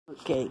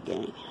Okay,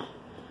 gang.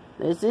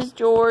 This is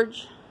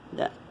George.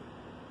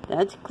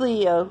 That's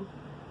Cleo.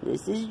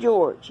 This is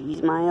George.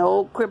 He's my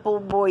old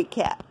crippled boy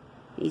cat.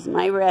 He's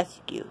my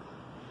rescue.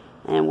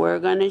 And we're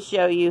going to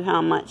show you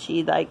how much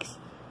he likes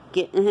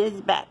getting his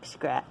back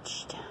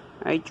scratched.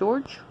 Right,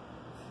 George?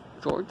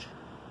 George?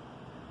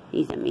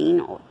 He's a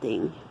mean old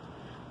thing.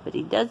 But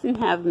he doesn't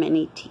have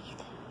many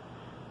teeth.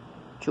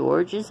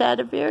 George has had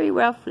a very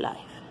rough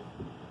life.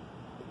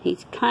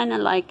 He's kind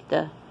of like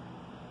the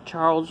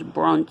Charles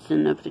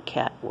Bronson of the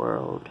cat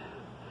world.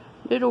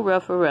 Little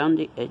rough around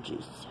the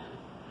edges.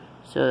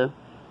 So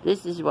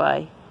this is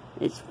why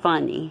it's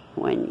funny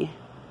when you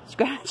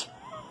scratch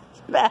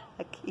his back.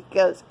 He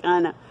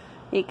kind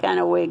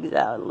of wigs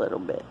out a little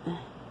bit.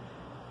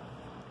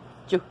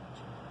 George,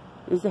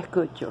 is that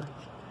good, George?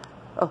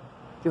 Oh,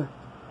 George,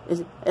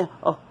 is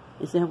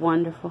that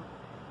wonderful?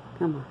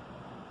 Come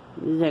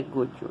on, is that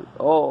good, George?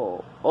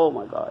 Oh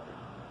my God,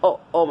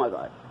 oh my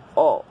God,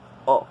 oh,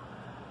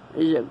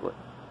 is that good?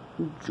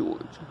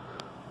 George,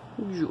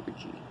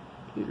 Georgie,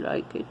 do you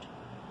like it?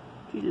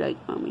 Do you like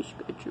Mommy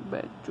scratch your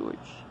back, George?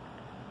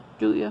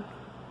 Do you?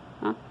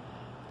 Huh?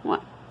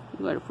 What?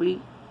 You got a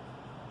flea?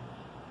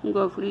 You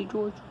got a flea,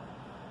 George?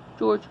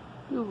 George,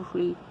 you have a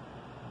flea.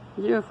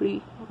 Is there a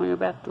flea on your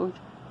back, George?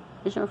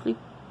 Is there a flea?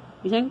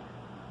 You think?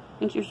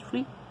 Think there's a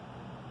flea?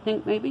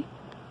 Think maybe?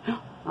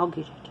 I'll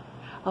get it.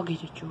 I'll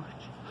get it, George.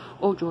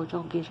 Oh, George,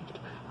 I'll get it.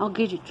 I'll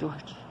get it,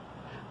 George.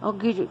 I'll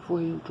get it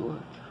for you,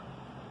 George.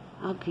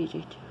 I'll get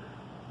it.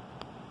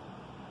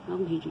 I'll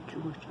get it,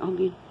 George. I'll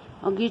get it.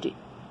 I'll get it.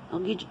 I'll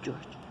get it, George.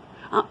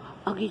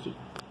 I'll get it,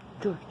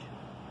 George.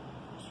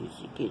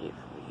 Susie, get it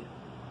for you.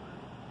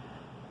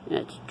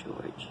 That's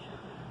George.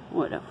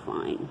 What a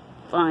fine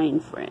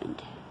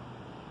friend.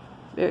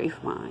 Very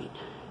fine.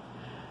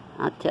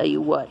 I'll tell you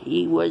what,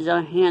 he was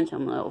a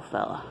handsome little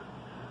fella.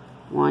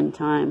 One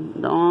time,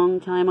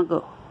 long time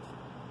ago.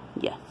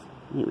 Yes,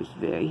 he was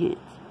very handsome.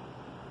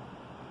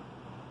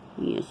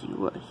 Yes, he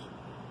was.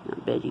 I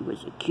bet he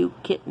was a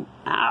cute kitten.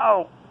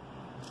 Ow!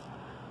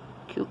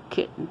 Cute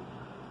kitten.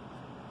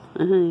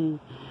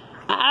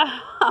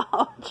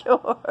 Ow,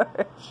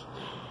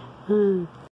 George.